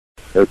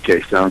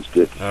Okay, sounds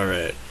good. All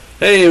right.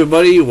 Hey,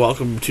 everybody.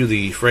 Welcome to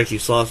the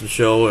Franky'S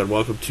Show, and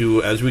welcome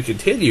to, as we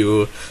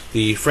continue,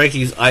 the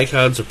Franky'S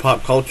Icons of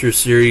Pop Culture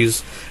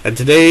series. And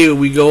today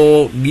we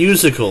go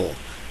musical.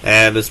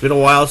 And it's been a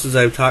while since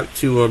I've talked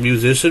to a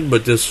musician,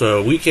 but this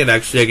weekend,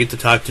 actually, I get to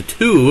talk to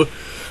two.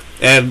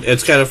 And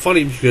it's kind of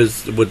funny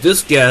because with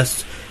this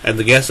guest and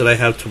the guest that I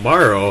have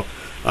tomorrow,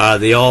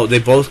 they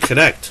both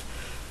connect.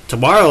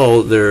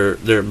 Tomorrow,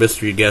 they're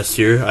mystery guests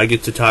here. I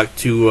get to talk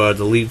to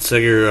the lead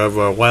singer of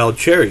Wild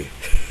Cherry.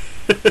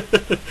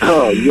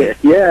 Oh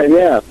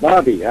yeah,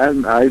 Bobby.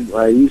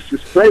 I used to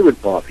play with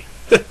Bobby.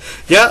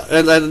 Yeah,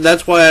 and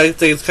that's why I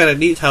think it's kind of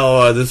neat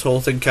how this whole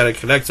thing kind of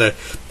connects.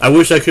 I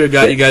wish I could have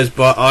got you guys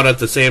on at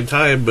the same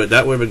time, but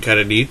that would have been kind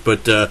of neat.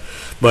 But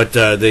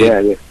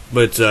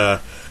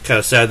kind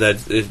of sad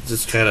that it's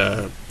just kind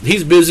of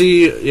he's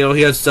busy. You know,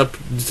 he has stuff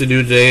to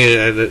do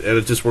today, and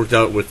it just worked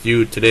out with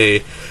you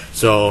today.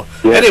 So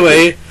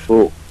anyway,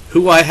 cool.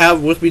 Who I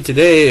have with me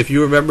today, if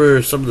you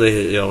remember some of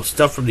the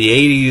stuff from the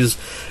 '80s,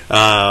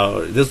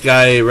 this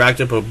guy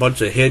racked up a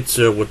bunch of hits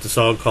with the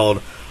song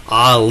called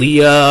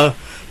Aaliyah,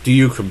 Do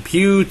You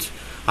Compute,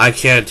 I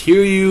Can't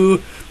Hear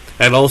You,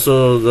 and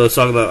also the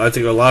song that I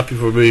think a lot of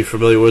people are really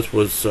familiar with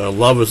was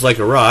Love Is Like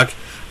a Rock.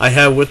 I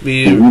have with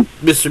me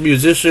Mr.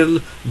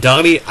 Musician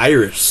Donnie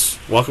Iris.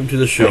 Welcome to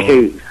the show.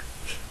 Hey,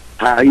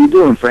 how you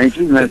doing,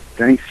 Frankie?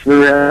 Thanks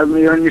for having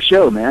me on your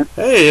show, man.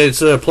 Hey,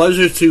 it's a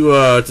pleasure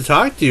to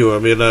talk to you. I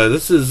mean,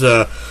 this is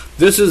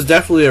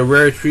definitely a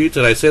rare treat,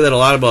 and I say that a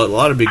lot about a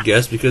lot of big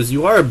guests because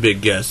you are a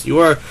big guest. You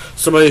are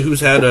somebody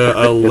who's had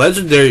a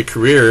legendary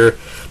career,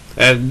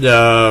 and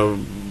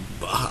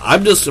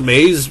I'm just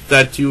amazed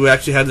that you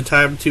actually had the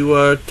time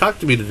to talk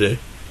to me today.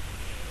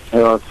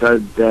 Well,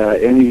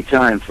 any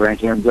time,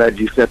 Frankie. I'm glad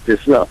you set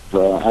this up.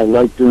 I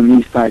like doing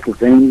these type of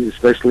things,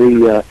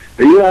 especially. Are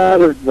you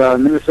out of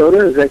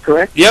Minnesota? Is that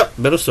correct? Yep,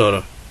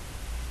 Minnesota.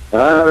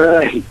 All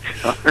right,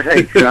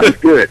 sounds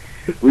good.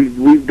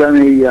 We've done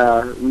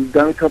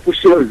a couple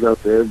shows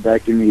out there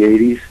back in the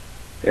 '80s,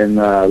 and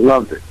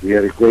loved it. We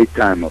had a great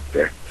time up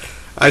there.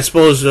 I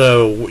suppose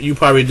you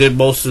probably did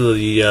most of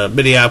the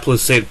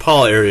Minneapolis-St.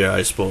 Paul area,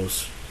 I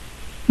suppose.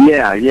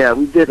 Yeah,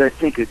 we did. I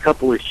think a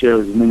couple of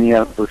shows in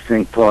Minneapolis,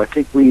 St. Paul. I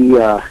think we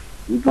might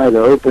have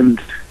opened,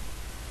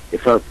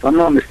 if I'm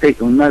not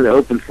mistaken, we might have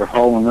opened for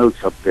Hall and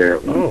Oates up there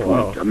at one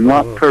point.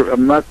 Wow.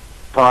 I'm not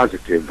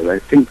positive, but I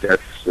think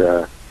that's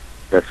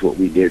what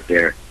we did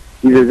there.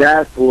 Either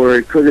that, or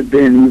it could have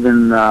been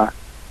even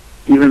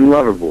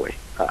Loverboy.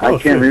 I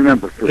can't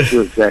remember for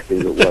sure exactly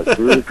what it was.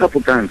 There was a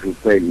couple times we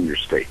played in your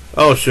state.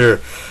 Oh, sure.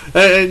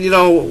 And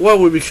what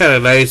would be kind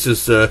of nice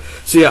is to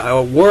see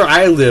where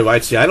I live. I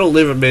don't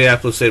live in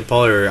Minneapolis-St.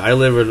 Paul area. I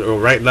live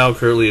right now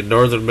currently in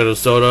northern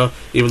Minnesota,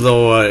 even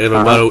though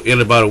in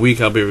about a week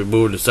I'll be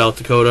moving to South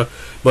Dakota.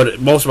 But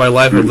most of my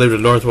life I've lived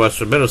in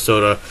northwestern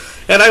Minnesota.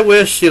 And I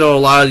wish, a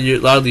lot of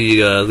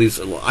these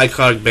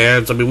iconic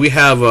bands. I mean, we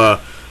have,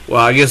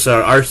 I guess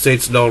our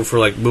state's known for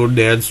like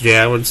Moondance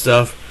Jam and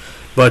stuff.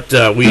 But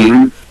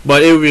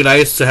but it would be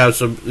nice to have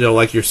some,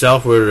 like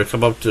yourself, where to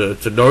come up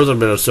to northern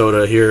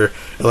Minnesota here.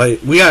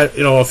 Like we got,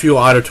 a few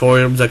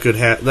auditoriums that could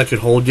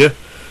hold you,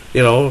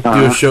 do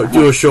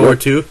a show or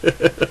two.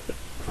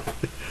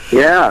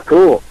 Yeah,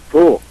 cool.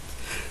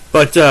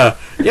 But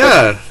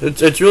yeah,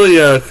 it's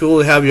really cool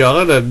to have you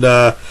on. And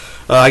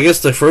I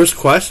guess the first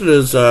question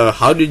is,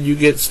 how did you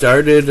get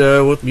started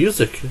with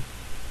music?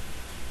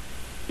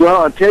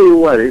 Well, I'll tell you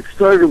what. It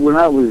started when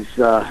I was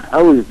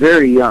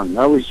very young.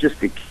 I was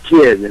just a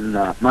kid, and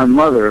my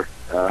mother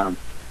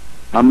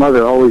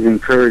always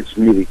encouraged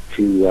me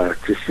to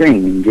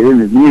sing and get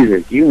into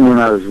music, even when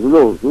I was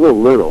little.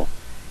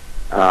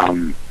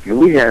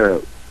 We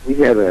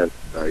had a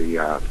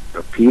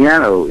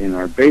piano in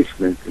our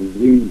basement,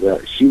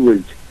 and she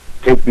would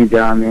take me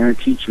down there and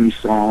teach me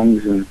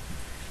songs, and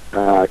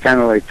kind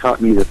of like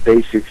taught me the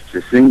basics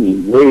to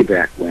singing way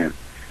back when.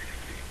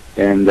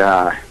 And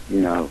I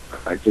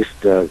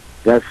just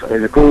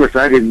and of course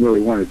I didn't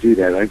really want to do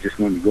that. I just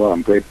wanted to go out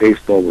and play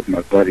baseball with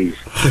my buddies.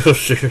 Oh,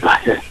 sure.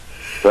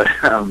 But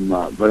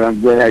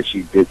I'm glad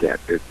she did that.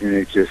 And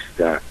it just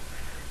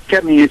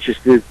kept me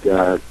interested.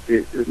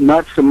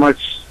 Not so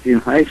much in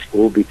high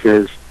school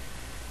because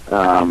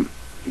at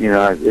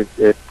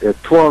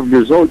 12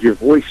 years old your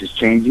voice is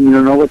changing. You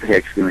don't know what the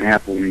heck's going to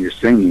happen when you're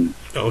singing.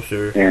 Oh,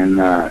 sure. And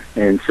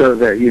so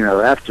that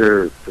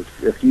after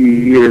a few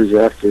years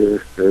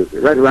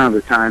right around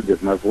the time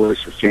that my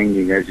voice was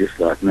changing, I just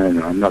thought, no,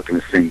 I'm not going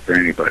to sing for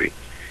anybody.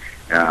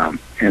 And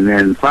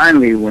then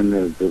finally, when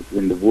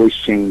the voice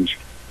change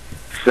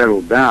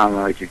settled down,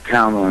 I could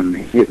count on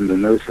hitting the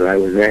notes that I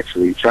was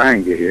actually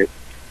trying to hit.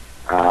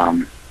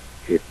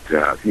 It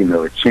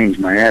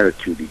changed my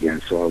attitude again,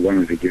 so I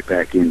wanted to get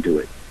back into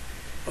it.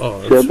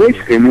 Oh, so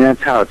basically,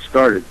 that's how it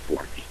started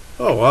for me.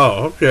 Oh,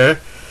 wow, okay.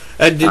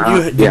 And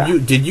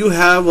did you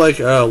have like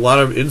a lot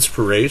of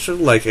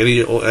inspiration, like any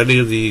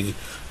of the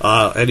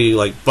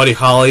like Buddy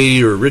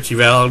Holly or Richie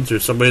Valens or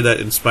somebody that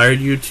inspired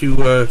you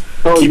to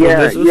keep in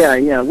business?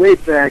 Yeah. Way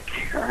back,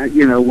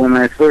 when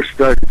I first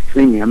started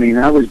singing. I mean,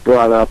 I was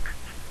brought up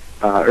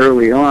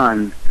early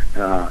on,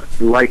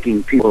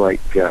 liking people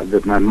like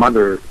that my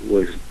mother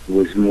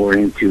was more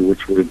into,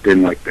 which would have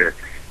been like the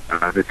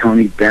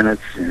Tony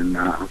Bennett's and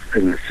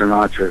the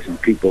Sinatras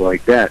and people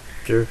like that.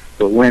 Sure.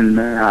 But when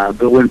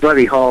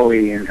Buddy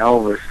Holly and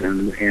Elvis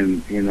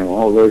and you know,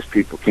 all those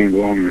people came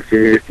along in the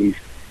 50s,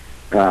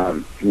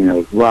 you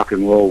know, rock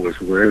and roll was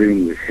where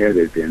everything was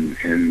headed, and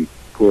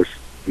of course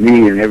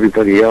me and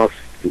everybody else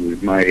who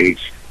was my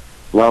age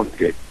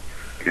loved it,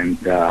 and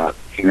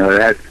you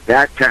know,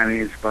 that kind of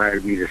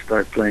inspired me to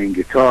start playing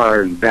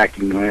guitar and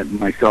backing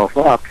myself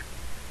up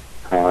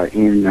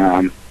in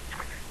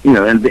you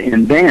know,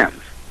 in bands.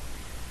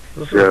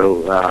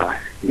 So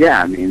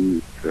yeah, I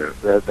mean,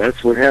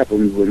 that's what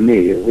happened with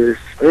me. It was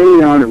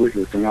early on, it was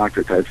the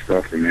Sinatra type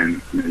stuff, and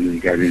then we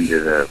got into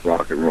the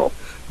rock and roll.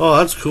 Oh,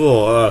 that's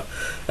cool.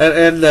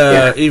 And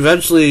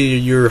eventually,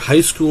 your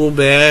high school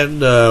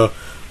band,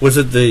 was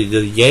it the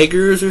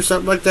Jaegers or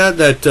something like that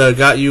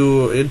got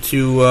you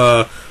into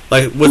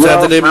like, was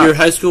that the name of your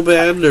high school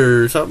band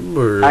or something?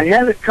 Or I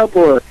had a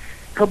couple of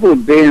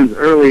bands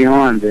early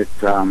on that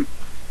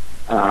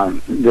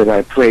that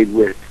I played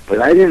with,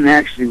 but I didn't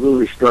actually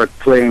really start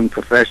playing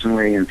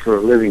professionally and for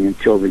a living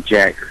until the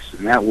Jaggers,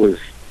 and that would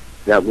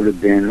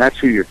have been, that's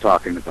who you're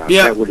talking about.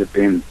 Yeah. That would have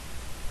been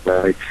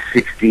like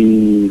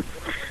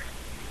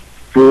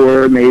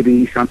 64,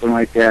 maybe something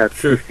like that.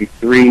 Sure.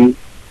 63.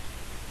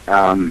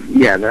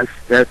 Yeah,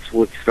 that's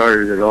what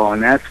started it all,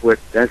 and that's when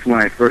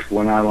I first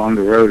went out on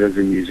the road as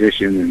a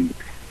musician,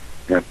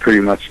 and pretty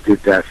much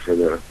did that for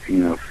the, you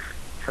know,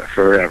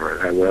 forever.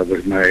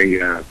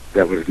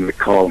 That was my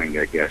calling,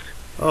 I guess.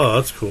 Oh,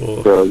 that's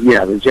cool. So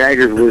yeah, the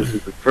Jaggers was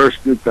the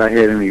first group I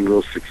had any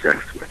real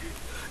success with.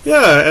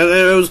 Yeah, and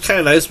it was kind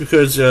of nice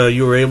because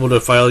you were able to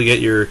finally get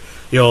your,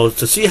 you know,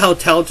 to see how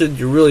talented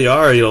you really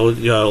are. You know,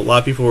 a lot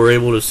of people were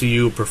able to see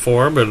you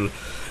perform, and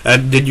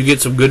did you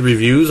get some good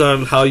reviews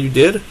on how you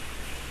did?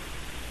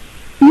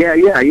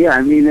 Yeah.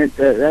 I mean,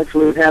 that's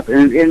what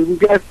happened, and we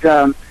got,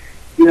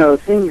 you know,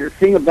 the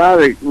thing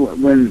about it,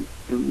 when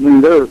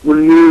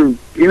you're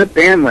in a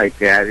band like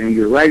that and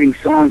you're writing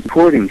songs,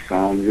 recording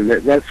songs, and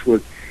that's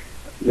what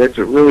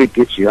really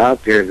gets you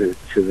out there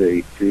to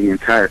the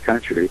entire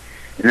country,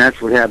 and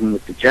that's what happened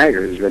with the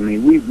Jaggers. I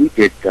mean, we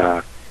did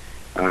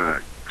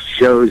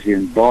shows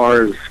in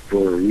bars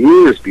for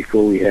years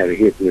before we had a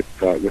hit with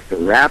the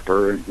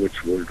Rapper,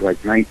 which was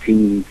like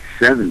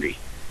 1970.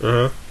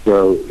 Uh-huh.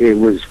 So it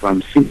was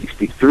from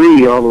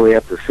 63 all the way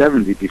up to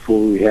 70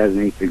 before we had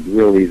anything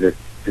really that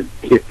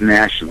hit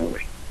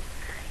nationally.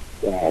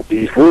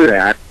 Before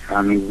that,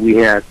 I mean, we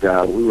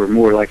were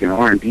more like an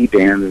R&B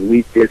band, and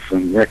we did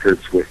some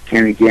records with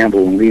Kenny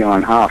Gamble and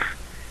Leon Huff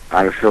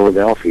out of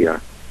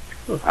Philadelphia.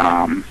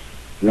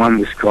 One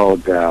was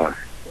called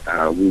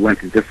We Went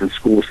to Different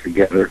Schools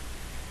Together,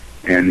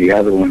 and the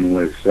other one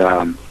was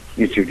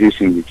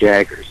Introducing the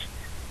Jaggers.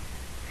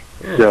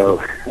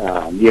 So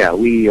yeah,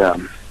 we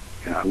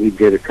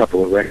did a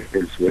couple of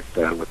records with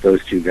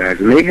those two guys,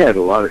 and they had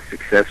a lot of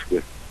success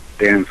with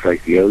bands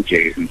like the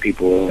OJs and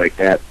people like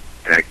that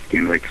back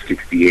in like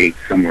 '68,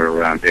 somewhere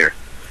around there.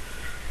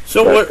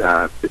 So but,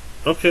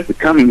 okay. The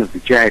coming of the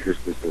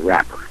Jaggers was the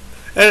Rapper.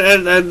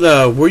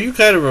 And were you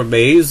kind of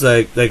amazed,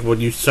 like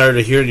when you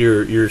started hearing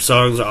your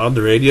songs on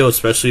the radio,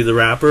 especially the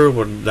Rapper,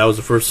 when that was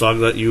the first song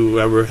that you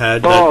ever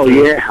had?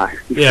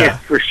 Yeah,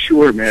 for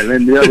sure, man.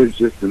 And that was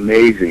just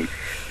amazing.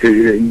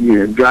 You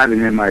know,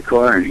 driving in my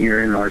car and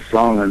hearing our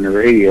song on the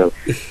radio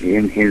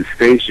in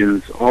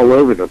stations all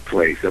over the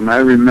place. I mean, I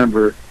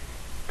remember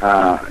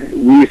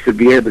we used to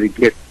be able to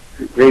get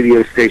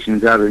radio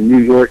stations out of New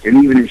York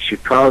and even in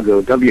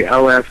Chicago,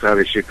 WLS out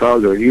of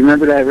Chicago. Do you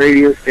remember that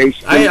radio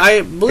station?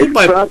 I believe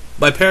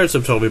my parents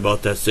have told me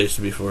about that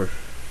station before.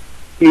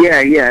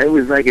 Yeah, it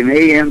was like an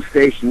AM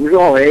station. It was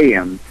all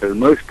AM for the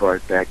most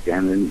part back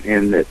then,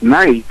 and at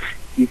night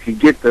you could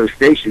get those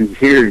stations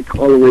here,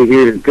 all the way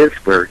here in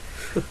Pittsburgh,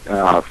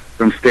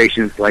 from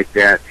stations like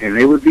that, and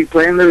they would be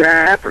playing the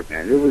Rapper,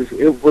 man. It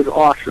was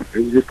awesome. It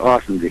was just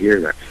awesome to hear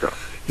that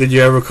stuff. Did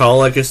you ever call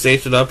like a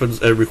station up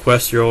and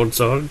request your own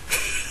song?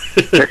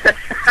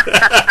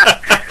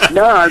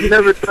 No, I've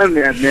never done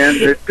that, man.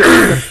 But,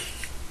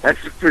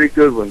 that's a pretty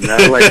good one.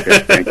 I like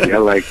that. Thank you. I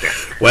like that.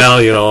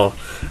 Well, you know,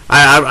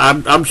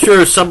 I'm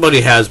sure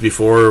somebody has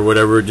before or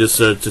whatever, just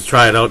to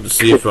try it out and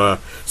see if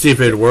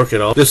it'd work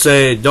at all. Just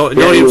say don't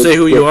even say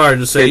who you are.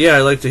 Just say, yeah,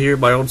 I'd like to hear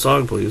my own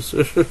song, please.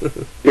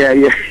 Yeah.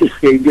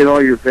 You get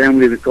all your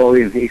family to call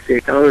in. Hey, say,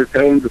 tell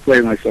them to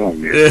play my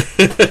song, man.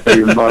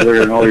 Your mother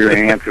and all your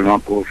aunts and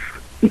uncles.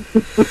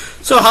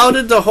 So, how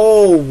did the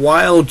whole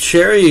Wild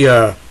Cherry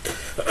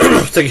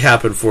thing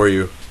happen for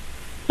you?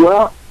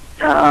 Well,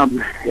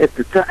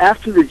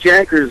 after the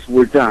Jaggers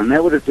were done,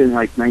 that would have been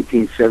like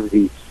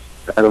 1970.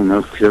 I don't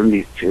know,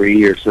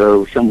 73 or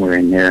so, somewhere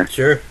in there.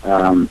 Sure.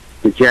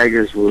 The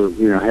Jaggers were,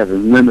 you know,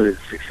 having limited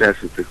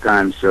success at the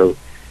time, so,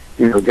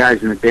 you know,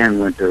 guys in the band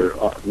went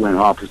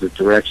opposite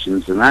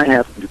directions, and I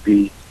happened to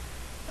be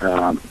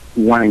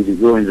wanting to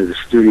go into the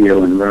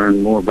studio and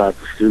learn more about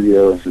the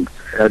studio, and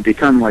I'd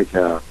become like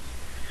a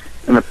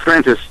an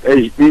apprentice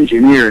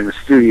engineer in the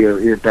studio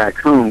here back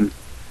home,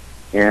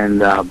 and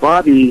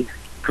Bobby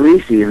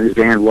Parisi and his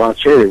band Wild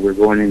Cherry were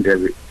going in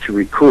to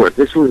record.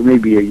 This was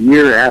maybe a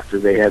year after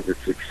they had the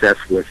success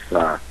with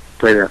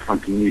Play That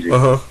Funky Music.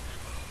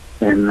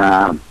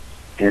 And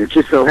it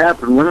just so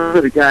happened one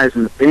of the guys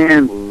in the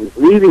band was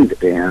leaving the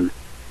band,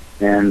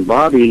 and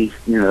Bobby,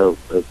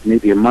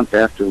 maybe a month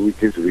after we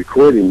did the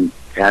recording,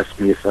 asked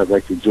me if I'd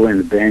like to join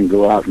the band,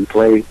 go out and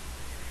play.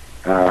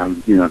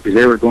 Because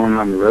they were going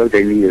on the road,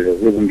 they needed a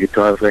rhythm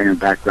guitar player and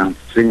background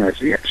singer. I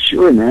said, yeah,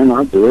 sure, man,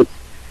 I'll do it.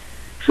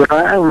 So,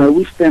 I don't know,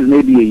 we spent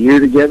maybe a year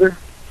together,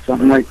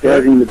 something like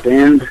that, in the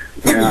band,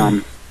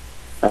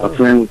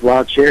 playing with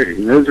Wild Cherry.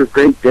 And those were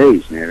great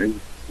days, man.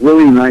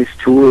 Really nice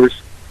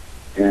tours.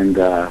 And,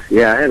 I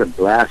had a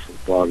blast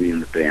with Bobby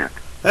and the band.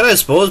 And I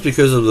suppose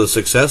because of the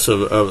success of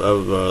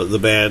the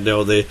band,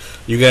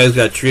 you guys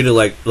got treated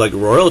like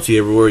royalty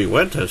everywhere you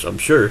went, I'm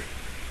sure.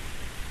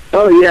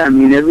 Oh yeah, I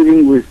mean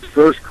everything was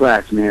first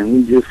class, man.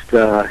 We just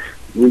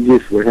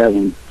were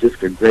having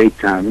just a great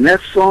time, and that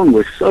song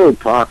was so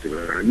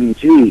popular. I mean,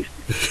 geez,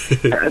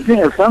 I think,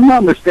 if I'm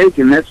not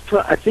mistaken, I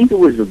think it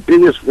was the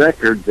biggest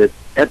record that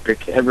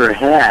Epic ever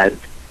had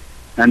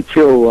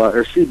until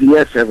or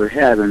CBS ever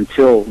had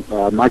until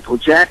Michael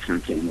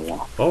Jackson came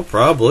along. Oh,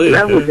 probably.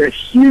 That was a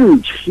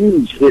huge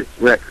hit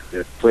record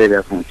that played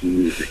that funky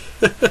music.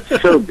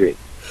 So big.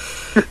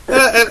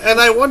 And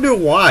I wonder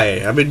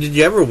why. I mean, did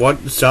you ever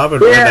stop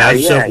and ask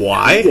yourself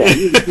why? Yeah,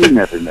 you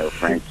never know,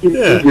 Frank. You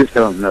just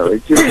don't know.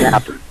 It just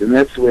happens. And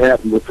that's what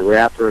happened with the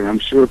rapper, and I'm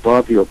sure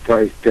Bobby will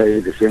probably tell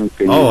you the same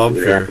thing I'm that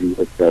sure. happened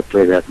with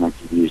Play That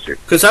Funky Music.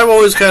 Because I've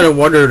always kind of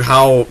wondered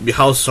how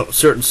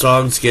certain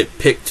songs get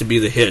picked to be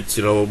the hits.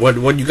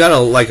 When you got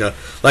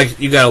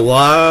you got a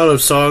lot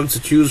of songs to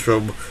choose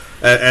from,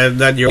 and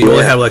then you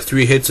only have like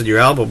 3 hits in your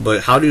album,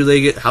 but how does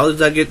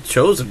that get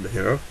chosen,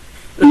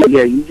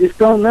 Yeah, you just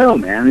don't know,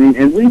 man.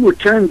 And we were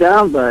turned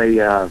down by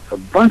a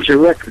bunch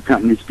of record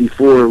companies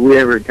before we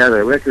ever got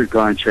a record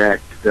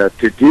contract to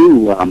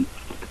do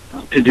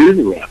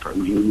the rapper. I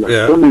mean,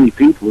 so many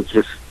people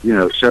just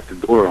shut the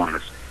door on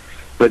us.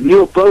 But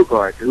Neil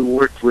Bogart, who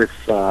worked with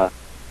Blue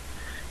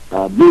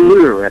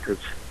River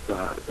Records,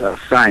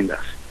 signed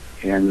us,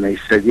 and they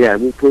said, "Yeah,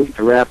 we'll put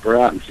the rapper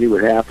out and see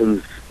what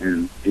happens."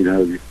 And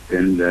the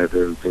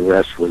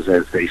rest was,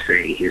 as they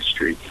say,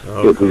 history.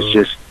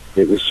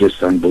 It was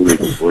just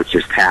unbelievable. It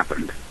just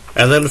happened.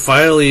 And then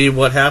finally,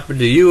 what happened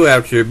to you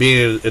after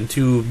being in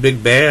 2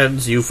 big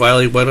bands? You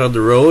finally went on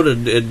the road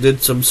and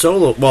did some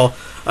solo. Well,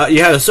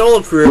 you had a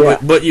solo career,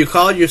 but you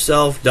called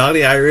yourself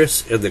Donnie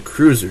Iris and the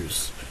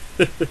Cruisers.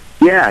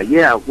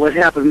 Yeah. What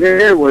happened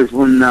there was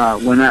when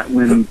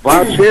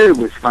Bob Cherry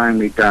was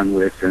finally done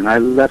with, and I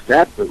left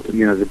that.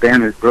 The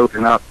band had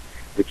broken up.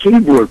 The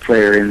keyboard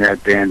player in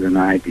that band and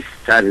I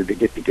decided to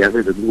get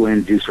together to go in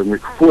and do some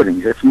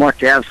recordings. That's Mark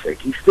Avsek.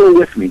 He's still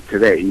with me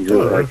today. He's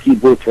a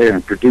keyboard player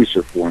and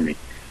producer for me.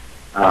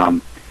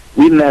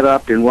 We met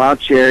up in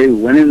Wild Cherry.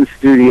 We went in the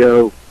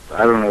studio.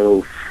 I don't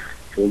know,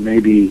 we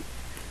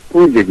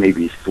did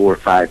maybe 4 or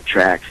 5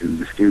 tracks in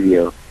the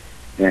studio,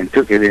 and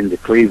took it into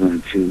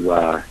Cleveland to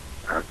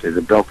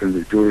the Belkin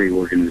Missouri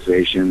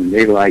organization. And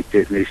they liked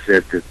it, and they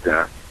said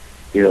that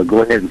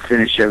go ahead and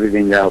finish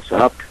everything else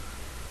up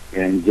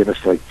and give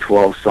us like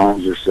 12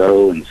 songs or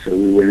so. And so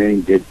we went in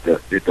and did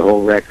the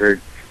whole record.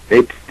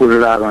 They put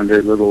it out on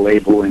their little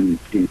label in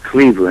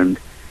Cleveland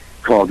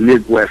called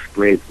Midwest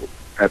Label,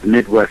 at the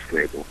Midwest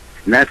label.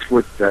 And that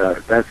was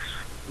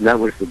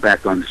the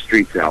Back on the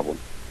Streets album.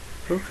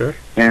 Okay.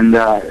 And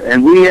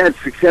we had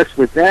success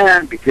with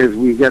that because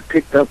we got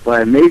picked up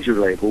by a major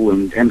label,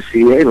 and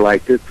MCA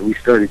liked it. So we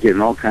started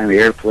getting all kind of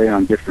airplay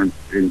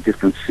in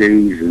different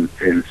cities,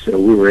 and so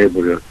we were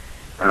able to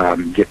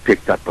get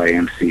picked up by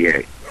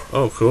MCA.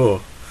 Oh,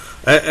 cool.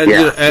 And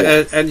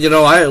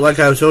I like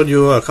I told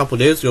you a couple of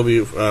days ago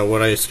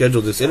when I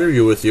scheduled this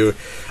interview with you,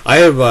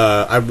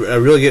 I'm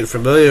really getting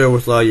familiar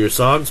with a lot of your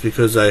songs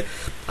because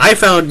I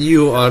found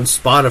you on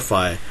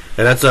Spotify,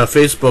 and that's a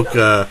Facebook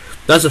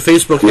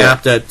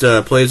app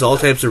that plays all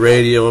types of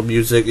radio,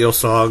 music,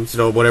 songs,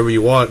 whatever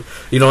you want.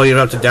 You don't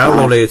have to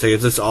download anything.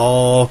 It's just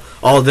all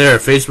there.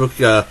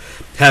 Facebook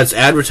has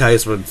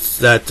advertisements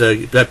that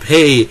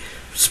pay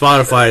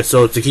Spotify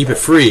so to keep it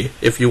free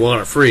if you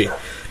want it free.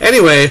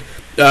 Anyway,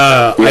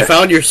 I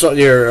found your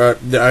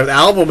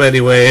album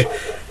anyway.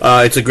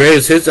 It's a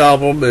greatest hits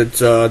album. It's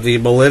the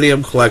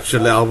Millennium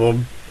Collection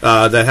album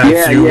that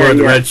has you wearing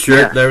the red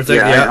shirt and everything.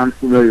 Yeah, I'm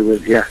familiar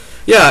with. Yeah.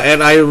 Yeah,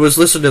 and I was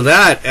listening to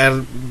that,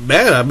 and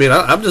man, I mean,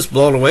 I'm just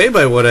blown away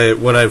by what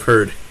I've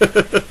heard.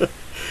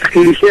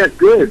 Yeah,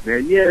 good,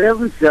 man. Yeah, that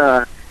was.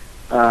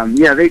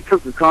 They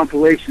took a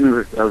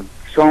compilation of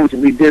songs that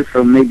we did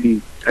from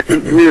maybe I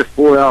think 3 or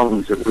 4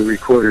 albums that we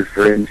recorded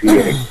for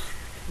NTA.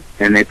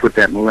 and they put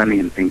that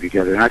Millennium thing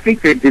together. And I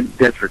think they did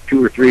that for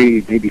 2 or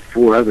 3, maybe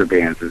 4 other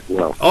bands as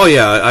well. Oh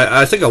yeah,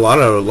 I think a lot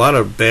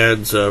of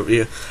bands.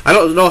 Yeah, I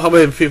don't know how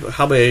many people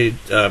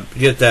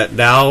get that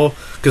now,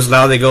 because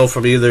now they go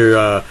from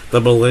either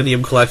the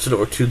Millennium Collection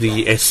or to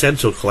the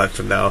Essential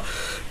Collection now.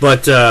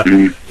 But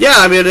yeah,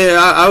 I mean,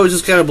 I was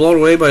just kind of blown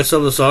away by some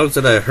of the songs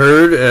that I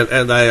heard,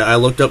 and I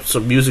looked up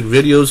some music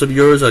videos of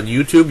yours on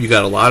YouTube. You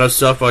got a lot of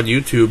stuff on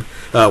YouTube,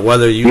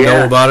 whether you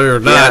know about it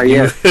or not.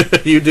 Yeah.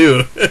 You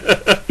do.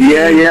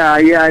 Yeah,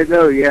 I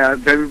know. Yeah,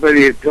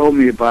 everybody had told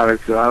me about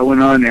it, so I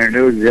went on there, and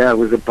it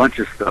was a bunch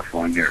of stuff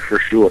on there for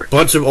sure.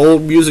 Bunch of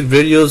old music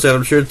videos that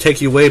I'm sure take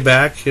you way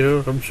back. You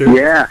know, I'm sure.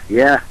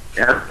 Yeah,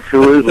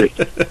 absolutely.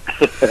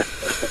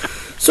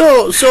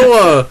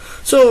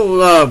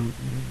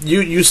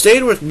 You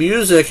stayed with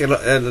music,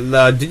 and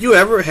did you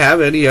ever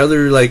have any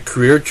other like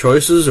career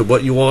choices of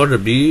what you wanted to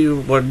be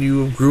when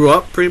you grew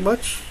up, pretty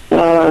much?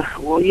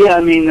 Well, yeah,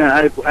 I mean,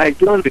 I'd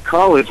gone to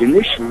college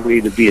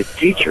initially to be a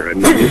teacher. I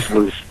mean, this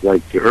was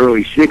like the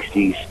early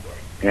 '60s,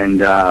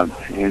 and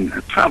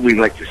probably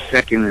like the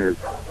second or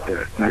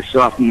my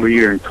sophomore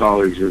year in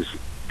college was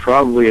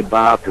probably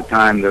about the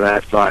time that I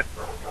thought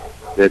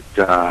that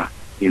that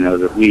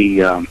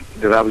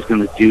I was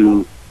going to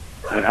do.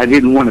 I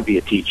didn't want to be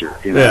a teacher.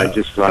 I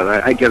just thought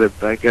I gotta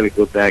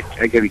go back.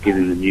 I gotta get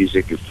into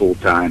music at full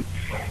time.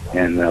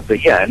 And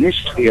but yeah,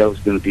 initially I was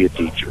going to be a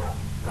teacher.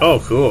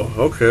 Oh, cool.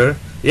 Okay.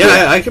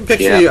 Yeah, I can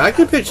picture you. I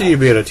can picture you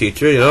being a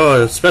teacher.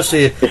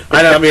 Especially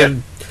I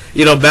mean,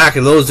 back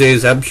in those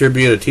days, I'm sure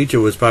being a teacher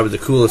was probably the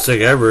coolest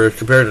thing ever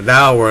compared to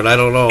now, where I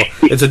don't know,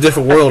 it's a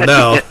different world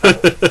now.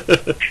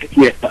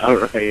 Yeah, all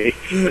right.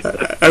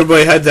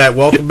 Everybody had that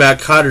welcome back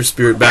Cotter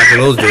spirit back in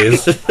those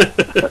days.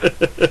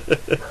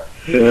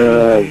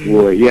 Oh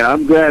boy, yeah.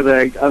 I'm glad.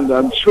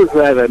 I'm sure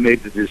glad I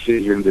made the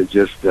decision to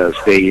just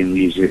stay in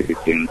music,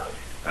 and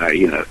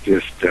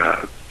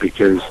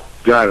because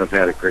God, I've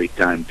had a great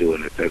time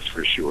doing it. That's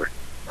for sure.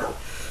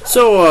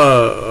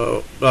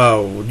 So,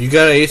 you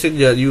got anything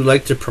that you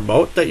like to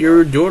promote that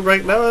you're doing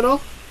right now at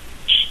all?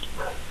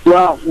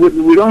 Well,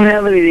 we don't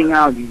have anything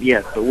out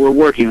yet, but we're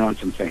working on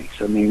some things.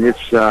 I mean,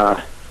 it's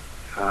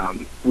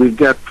we've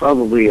got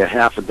probably a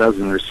half a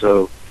dozen or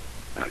so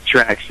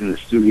tracks in the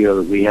studio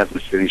that we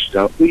haven't finished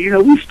up. But,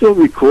 we still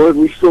record,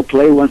 we still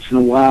play once in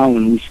a while,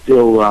 and we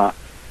still,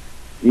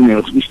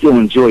 we still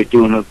enjoy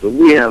doing it. But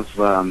we have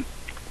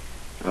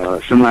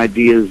some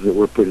ideas that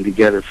we're putting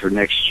together for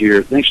next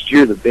year. Next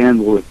year, the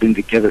band will have been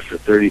together for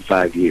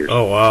 35 years.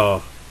 Oh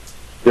wow!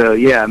 So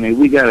yeah, I mean,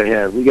 we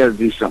gotta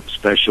do something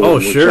special. Oh,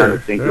 and we're sure. trying to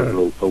think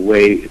of a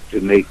way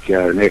to make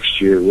next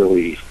year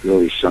really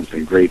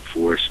something great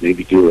for us.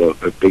 Maybe do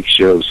a big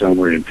show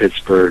somewhere in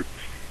Pittsburgh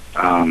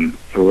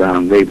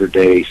around Labor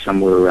Day,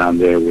 somewhere around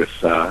there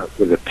with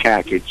a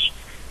package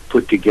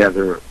put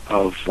together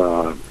of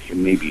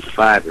maybe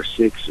 5 or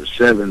 6 or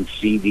 7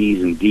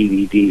 CDs and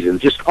DVDs and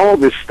just all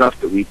this stuff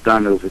that we've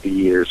done over the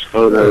years,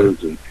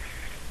 photos, and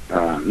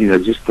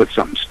just put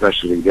something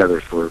special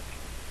together for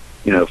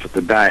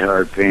the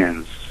diehard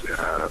fans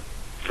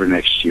for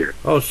next year.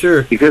 Oh,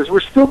 sure. Because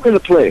we're still going to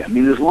play. I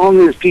mean, as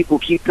long as people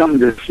keep coming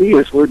to see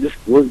us, we're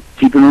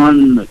keeping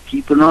on. If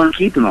you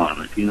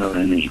know what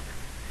I mean.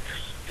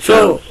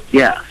 So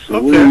yeah. So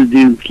okay.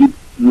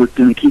 We're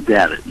going to keep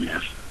at it,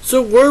 man.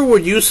 So where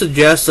would you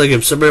suggest, like,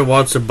 if somebody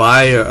wants to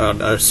buy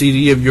a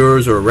CD of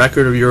yours or a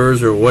record of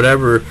yours or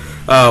whatever,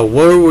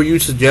 where would you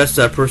suggest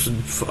that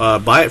person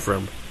buy it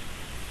from?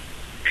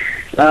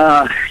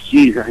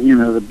 Geez,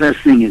 the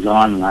best thing is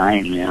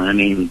online, man. I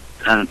mean,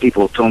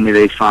 people have told me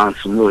they found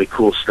some really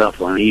cool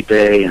stuff on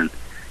eBay and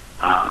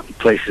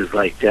places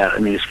like that. I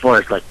mean, as far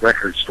as like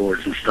record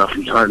stores and stuff,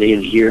 you hardly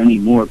even hear any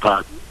more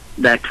about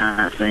that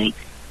kind of thing.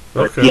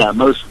 But okay. yeah,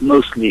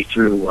 mostly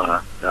through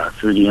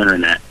the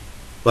internet.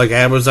 Like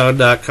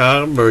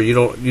Amazon.com, or you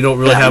don't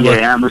really have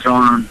like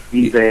Amazon,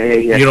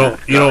 eBay. Yeah,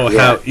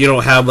 you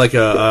don't have like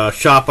a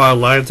shop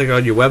online thing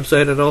on your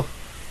website at all.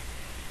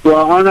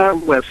 Well, on our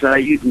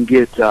website, you can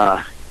get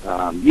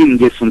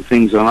some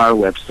things on our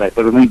website.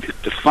 But I mean,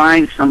 to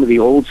find some of the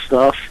old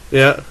stuff,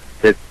 yeah,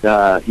 that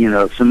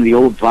some of the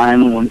old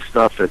vinyl and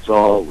stuff. That's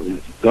all.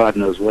 God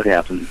knows what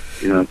happened,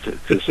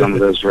 to some of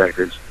those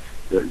records.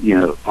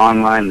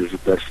 Online is the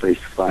best place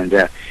to find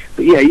that.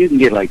 But yeah, you can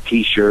get like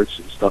T-shirts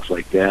and stuff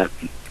like that,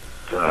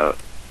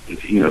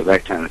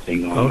 that kind of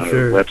thing on our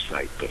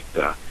website.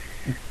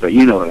 But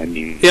you know what I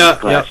mean? Yeah,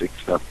 classic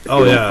stuff that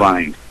you don't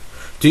find.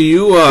 Do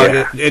you,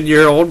 in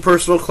your own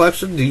personal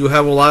collection, do you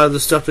have a lot of the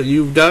stuff that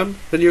you've done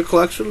in your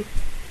collection?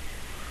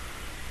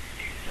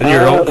 In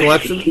your own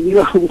collection? You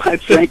know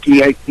what, Frankie?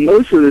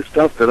 Most of the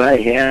stuff that I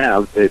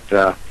have,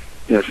 that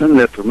some of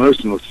that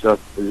promotional stuff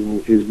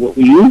is what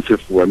we use it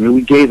for. I mean,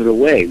 we gave it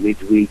away.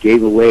 We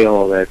gave away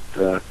all that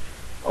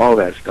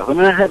stuff. I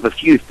mean, I have a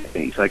few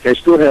things. Like I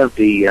still have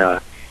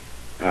the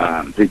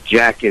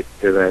jacket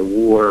that I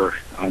wore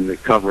on the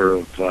cover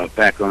of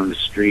Back on the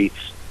Streets.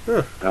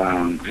 Huh.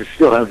 I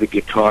still have the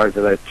guitar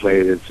that I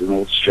played. It's an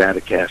old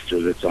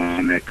Stratocaster that's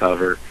on that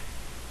cover.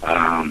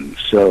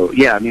 So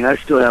yeah, I mean, I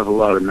still have a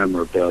lot of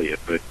memorabilia,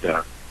 but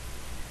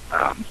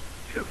Um,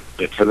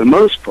 but for the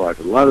most part,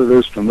 a lot of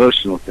those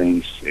promotional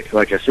things,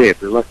 like I say, if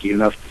they're lucky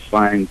enough to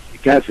find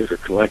guys that are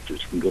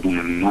collectors, can go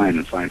online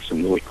and find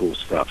some really cool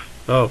stuff.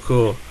 Oh,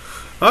 cool.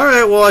 All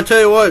right. Well, I tell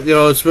you what,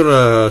 it's been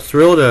a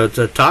thrill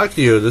to talk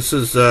to you. This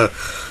is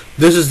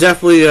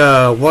definitely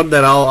one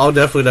that I'll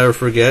definitely never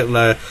forget, and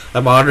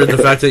I'm honored the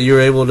fact that you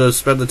were able to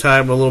spend the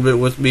time a little bit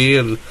with me.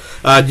 And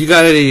do you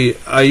got any?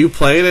 Are you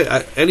playing it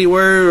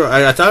anywhere?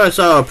 I thought I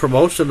saw a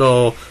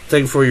promotional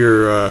thing for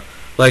your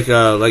you're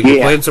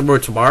playing somewhere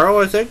tomorrow,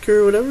 I think,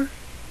 or whatever.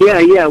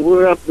 Yeah,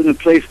 we're up in a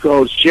place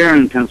called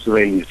Sharon,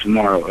 Pennsylvania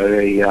tomorrow.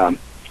 They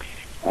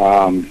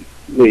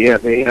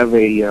have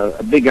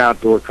a big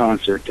outdoor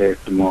concert there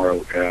tomorrow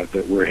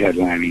that we're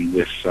headlining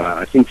with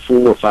I think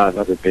 4 or 5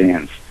 other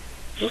bands.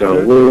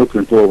 So we're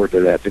looking forward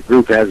to that. The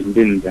group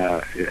hasn't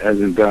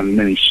done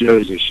many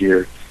shows this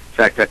year. In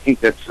fact, I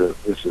think this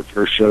is the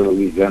first show that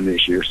we've done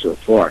this year so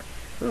far.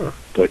 Huh.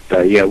 But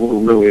we're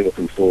really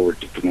looking forward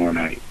to tomorrow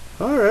night.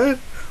 All right.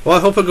 Well, I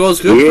hope it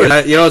goes good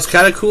for you. It's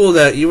kind of cool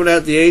that even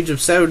at the age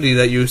of 70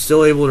 that you're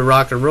still able to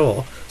rock and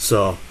roll.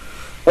 So.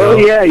 Oh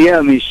yeah.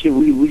 I mean, shit,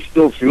 we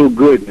still feel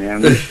good,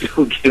 man. We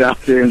still get out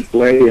there and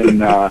play,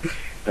 and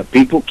the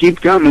people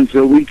keep coming,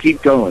 so we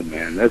keep going,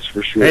 man. That's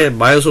for sure. Hey,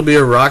 might as well be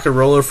a rock and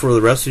roller for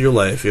the rest of your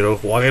life.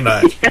 Why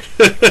not?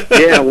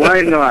 Yeah, why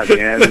not,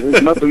 man?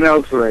 There's nothing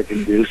else that I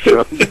can do,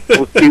 so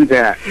we'll do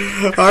that.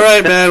 All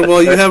right, man.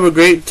 Well, you have a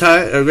great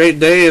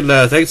day,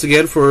 and thanks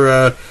again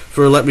for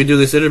letting me do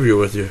this interview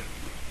with you.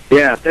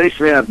 Yeah, thanks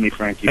for having me,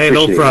 Frankie. Hey,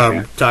 no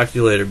problem. It, talk to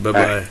you later.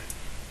 Bye-bye.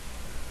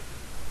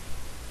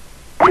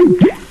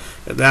 Right.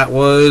 And that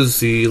was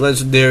the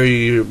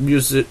legendary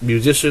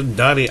musician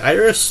Donnie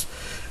Iris.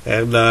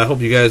 And I hope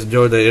you guys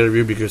enjoyed that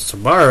interview, because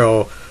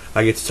tomorrow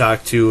I get to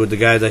talk to the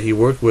guy that he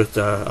worked with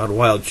on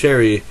Wild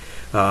Cherry,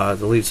 the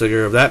lead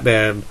singer of that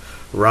band,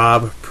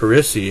 Rob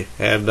Parisi.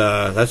 And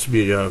that should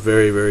be a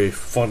very, very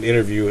fun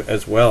interview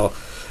as well.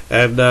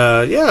 And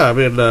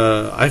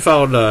I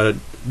found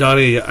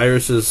Donnie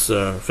Iris's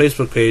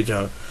Facebook page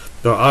on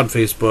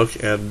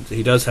Facebook, and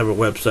he does have a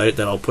website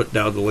that I'll put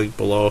down the link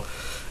below.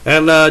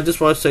 And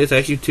just want to say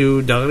thank you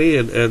to Donnie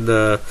and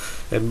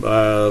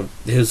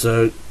his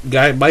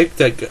guy Mike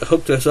that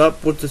hooked us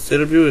up with this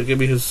interview and gave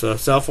me his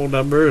cell phone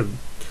number, and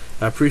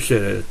I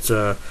appreciate it. It's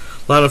a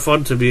lot of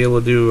fun to be able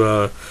to do.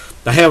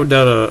 I haven't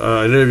done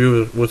an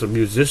interview with a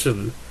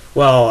musician.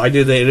 Well, I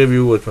did the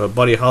interview with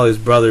Buddy Holly's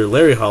brother,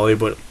 Larry Holly,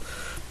 but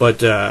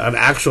an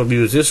actual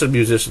musician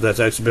that's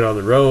actually been on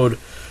the road.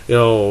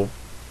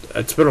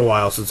 It's been a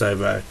while since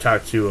I've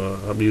talked to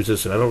a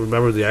musician. I don't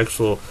remember the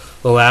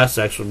last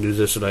actual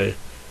musician I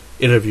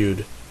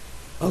interviewed,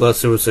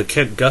 unless it was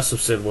Kent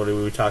Gustafson when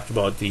we talked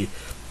about the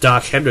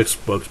Doc Hendricks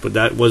books, but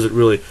that wasn't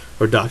really,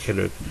 or Doc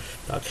Hendricks,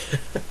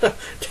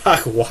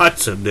 Doc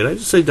Watson. Did I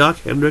just say Doc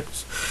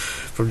Hendricks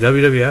from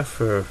WWF,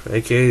 or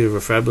aka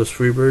the Fabulous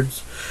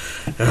Freebirds?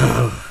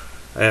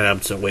 And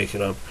I'm still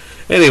waking up.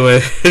 Anyway,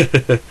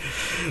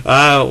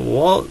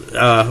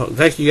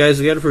 thank you guys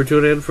again for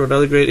tuning in for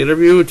another great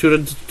interview. Tune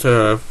in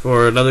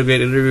for another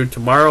great interview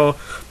tomorrow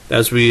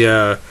as we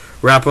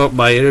wrap up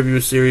my interview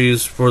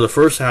series for the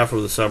first half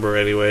of the summer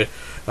anyway,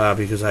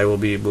 because I will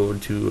be moving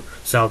to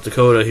South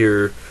Dakota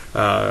here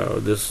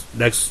this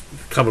next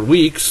coming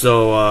week,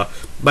 so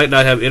might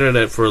not have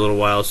internet for a little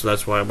while, so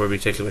that's why I'm going to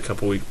be taking a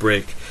couple-week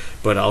break,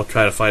 but I'll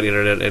try to find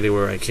internet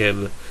anywhere I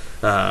can.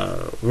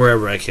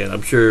 Wherever I can.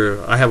 I'm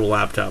sure I have a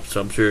laptop,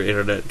 so I'm sure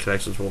internet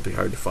connections won't be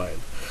hard to find.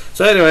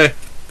 So anyway,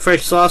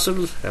 Franky's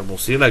Awesome, and we'll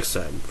see you next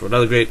time for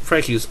another great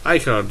Franky's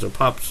Icons of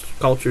Pop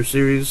Culture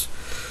series,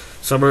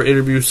 summer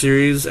interview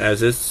series,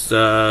 as it's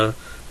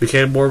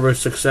became more of a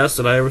success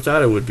than I ever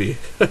thought it would be.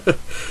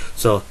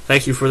 So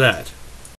thank you for that.